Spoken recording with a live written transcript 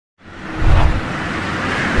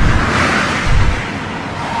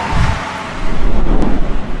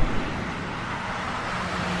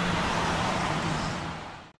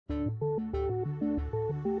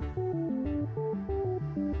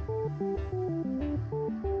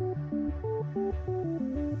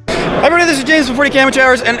Hi everybody, this is James from 40K Amateur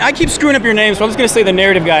Hours, and I keep screwing up your name, so I'm just going to say the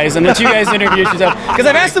narrative guys, and let you guys introduce yourself. Because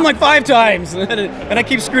I've asked them like 5 times, and I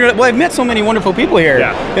keep screwing it up. Well, I've met so many wonderful people here, you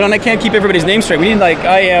know, and I can't keep everybody's name straight. We need like,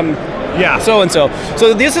 I am so-and-so.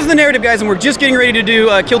 So this is the narrative guys, and we're just getting ready to do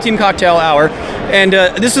Kill Team Cocktail Hour, and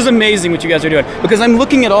this is amazing what you guys are doing. Because I'm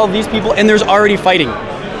looking at all these people, and there's already fighting.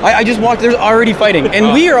 I just walked, there's already fighting,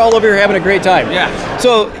 and we are all over here having a great time. Yeah.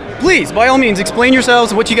 So please, by all means, explain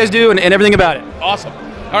yourselves, what you guys do, and everything about it. Awesome.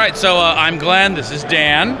 All right, so I'm Glenn, this is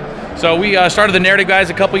Dan. So we started the Narrative Guys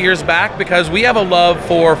a couple years back because we have a love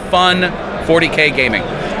for fun 40K gaming.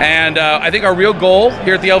 And I think our real goal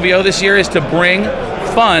here at the LVO this year is to bring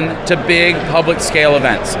fun to big public scale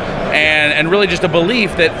events. And really just a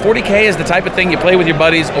belief that 40K is the type of thing you play with your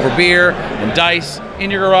buddies over beer and dice in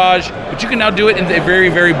your garage, but you can now do it in a very,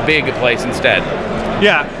 very big place instead.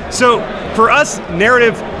 Yeah, so for us,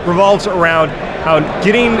 narrative revolves around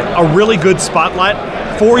getting a really good spotlight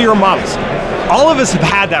for your models. All of us have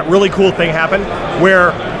had that really cool thing happen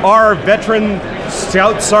where our veteran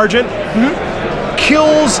scout sergeant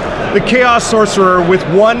kills the Chaos Sorcerer with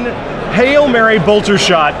one Hail Mary bolter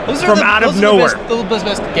shot from out of nowhere. Those are the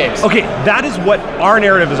best games. Okay, that is what our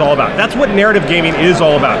narrative is all about. That's what narrative gaming is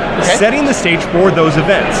all about. Setting the stage for those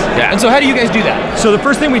events. Yeah. And so how do you guys do that? So the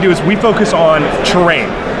first thing we do is we focus on terrain.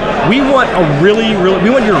 We want we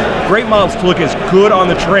want your great models to look as good on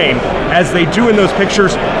the terrain as they do in those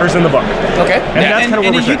pictures or in the book. Okay. And that's kind of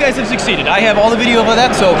what we're you guys have succeeded. I have all the video of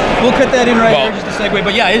that, so we'll cut that in right there just a segue.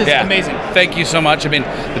 But yeah, it is amazing. Thank you so much. I mean,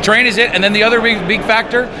 the terrain is it, and then the other big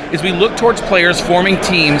factor is we look towards players forming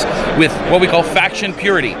teams with what we call faction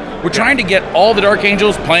purity. We're trying to get all the Dark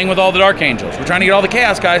Angels playing with all the Dark Angels. We're trying to get all the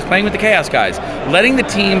Chaos guys playing with the Chaos guys. Letting the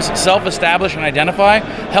teams self-establish and identify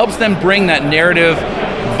helps them bring that narrative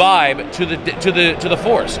vibe to the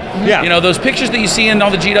force. Yeah. You know, those pictures that you see in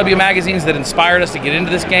all the GW magazines that inspired us to get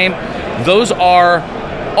into this game, those are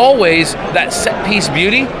always that set piece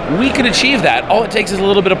beauty. We could achieve that. All it takes is a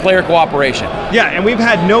little bit of player cooperation. Yeah, and we've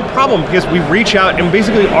had no problem because we reach out and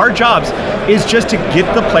basically our jobs is just to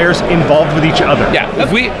get the players involved with each other. Yeah,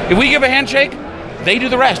 if we give a handshake, they do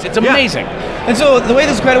the rest. It's amazing. And so the way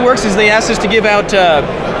this kind of works is they asked us to give out,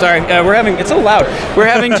 it's so loud. We're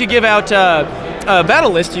having to give out a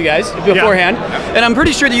battle list to you guys beforehand, and I'm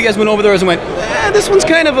pretty sure that you guys went over those and went, this one's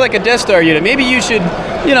kind of like a Death Star unit. Maybe you should,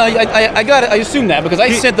 you know, I assume that because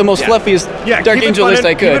I sent the most fluffiest Dark Angel list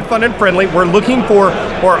I could. Keep it fun and friendly. We're looking for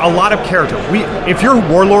a lot of character. If your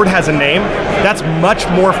Warlord has a name, that's much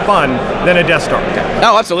more fun than a Death Star.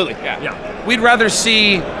 Oh, absolutely. Yeah. We'd rather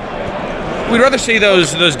see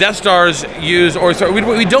those Death Stars use, or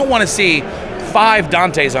we don't want to see 5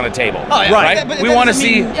 Dantes on a table. Oh, yeah. Right? We want to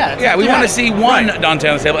see we want to see one Dante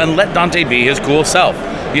on the table and let Dante be his cool self.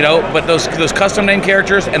 You know, but those custom name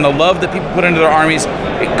characters and the love that people put into their armies,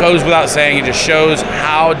 it goes without saying. It just shows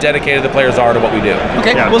how dedicated the players are to what we do.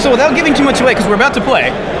 Okay. Well, so without giving too much away, because we're about to play,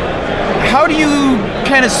 how do you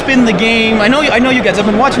kind of spin the game? I know you guys. I've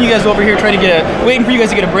been watching you guys over here trying to waiting for you guys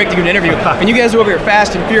to get a break to do an interview, and you guys are over here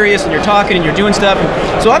fast and furious, and you're talking and you're doing stuff.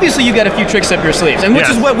 And so obviously you got a few tricks up your sleeves, and which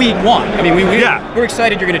is what we want. I mean, we're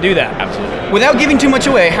excited you're going to do that. Absolutely. Without giving too much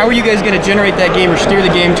away, how are you guys going to generate that game or steer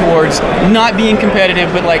the game towards not being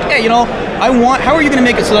competitive, but like, hey, you know, how are you going to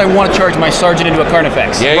make it so that I want to charge my sergeant into a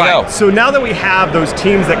Carnifex? There you go. So now that we have those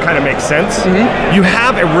teams that kind of make sense, you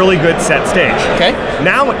have a really good set stage. Okay.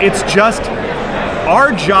 Now it's just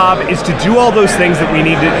our job is to do all those things that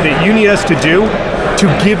that you need us to do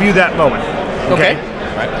to give you that moment. Okay.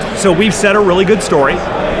 Right. So we've set a really good story.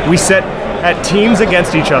 We set at teams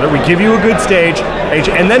against each other. We give you a good stage,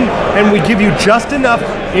 and we give you just enough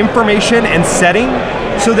information and setting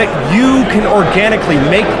so that you can organically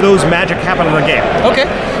make those magic happen in the game. Okay.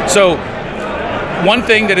 So one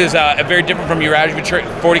thing that is very different from your average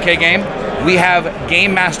 40K game, we have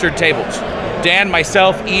game mastered tables. Dan,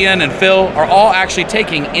 myself, Ian, and Phil are all actually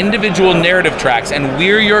taking individual narrative tracks, and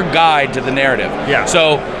we're your guide to the narrative. Yeah.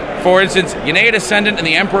 So, for instance, Yenneid Ascendant and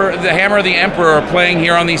the Hammer of the Emperor are playing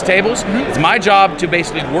here on these tables. It's my job to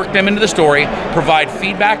basically work them into the story, provide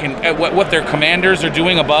feedback and what their commanders are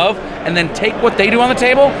doing above, and then take what they do on the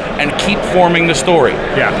table and keep forming the story.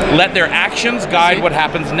 Yeah. Let their actions guide what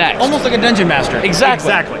happens next. Almost like a dungeon master.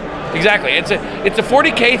 Exactly. It's a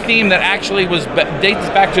 40K theme that actually dates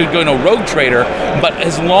back to Rogue Trader, but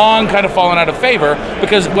has long kind of fallen out of favor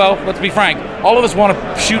because, well, let's be frank, all of us want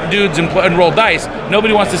to shoot dudes and roll dice.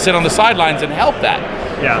 Nobody wants to sit on the sidelines and help that.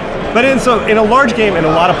 Yeah, but in a large game, in a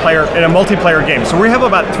multiplayer game, so we have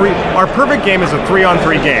about 3. Our perfect game is a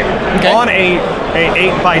 3-on-3 game on a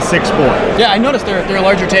 8x6 board. Yeah, I noticed they're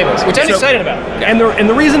larger tables, which I'm excited about. And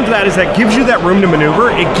the reason for that is that gives you that room to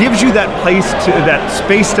maneuver. It gives you that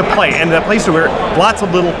space to play, and that place to where lots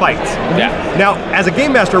of little fights. Yeah. Now, as a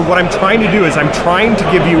game master, what I'm trying to do is I'm trying to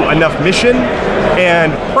give you enough mission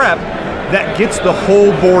and prep that gets the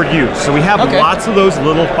whole board used. So we have lots of those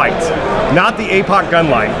little fights. Not the APOC gun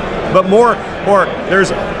line, but more, or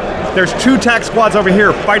there's 2 tac squads over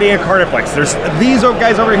here fighting a Carniflex. There's these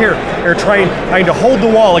guys over here. They're trying to hold the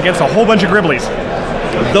wall against a whole bunch of Gribblies.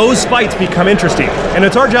 Those fights become interesting, and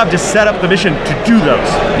it's our job to set up the mission to do those.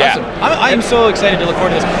 Yeah. Awesome. I'm so excited to look forward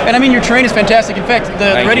to this. And I mean, your terrain is fantastic. In fact,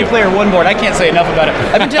 the Ready Player One board, I can't say enough about it.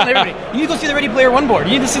 I've been telling everybody, you need to go see the Ready Player One board.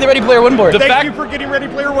 You need to see the Ready Player One board. Thank you for getting Ready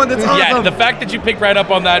Player One. That's awesome. Yeah, the fact that you picked right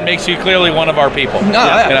up on that makes you clearly one of our people. No,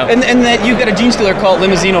 yeah. You know? and that you've got a Gene Stealer called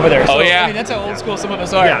Limousine over there. So, oh yeah. I mean, that's how old school some of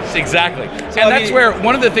us are. Yeah, exactly. So, and that's where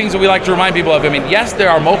one of the things that we like to remind people of, I mean, yes, there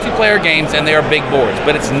are multiplayer games and they are big boards,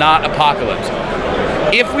 but it's not Apocalypse.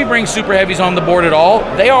 If we bring super heavies on the board at all,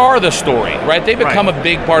 they are the story, right? They become a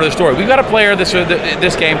big part of the story. We've got a player this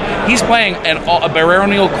game. He's playing a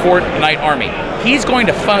baronial court knight army. He's going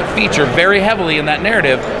to feature very heavily in that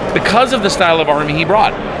narrative because of the style of army he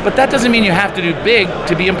brought. But that doesn't mean you have to do big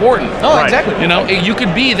to be important. Oh, exactly. You know, you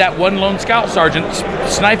could be that one lone scout sergeant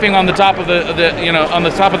sniping on the top of on the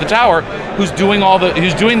top of the tower, who's doing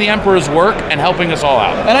the Emperor's work and helping us all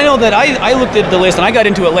out. And I know that I looked at the list and I got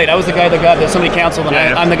into it late. I was the guy that got that somebody canceled,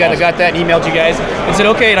 and I'm the guy that got that and emailed you guys and said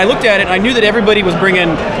okay. And I looked at it and I knew that everybody was bringing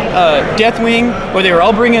Deathwing, or they were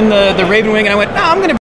all bringing the Raven Wing, and I went, no, I'm going to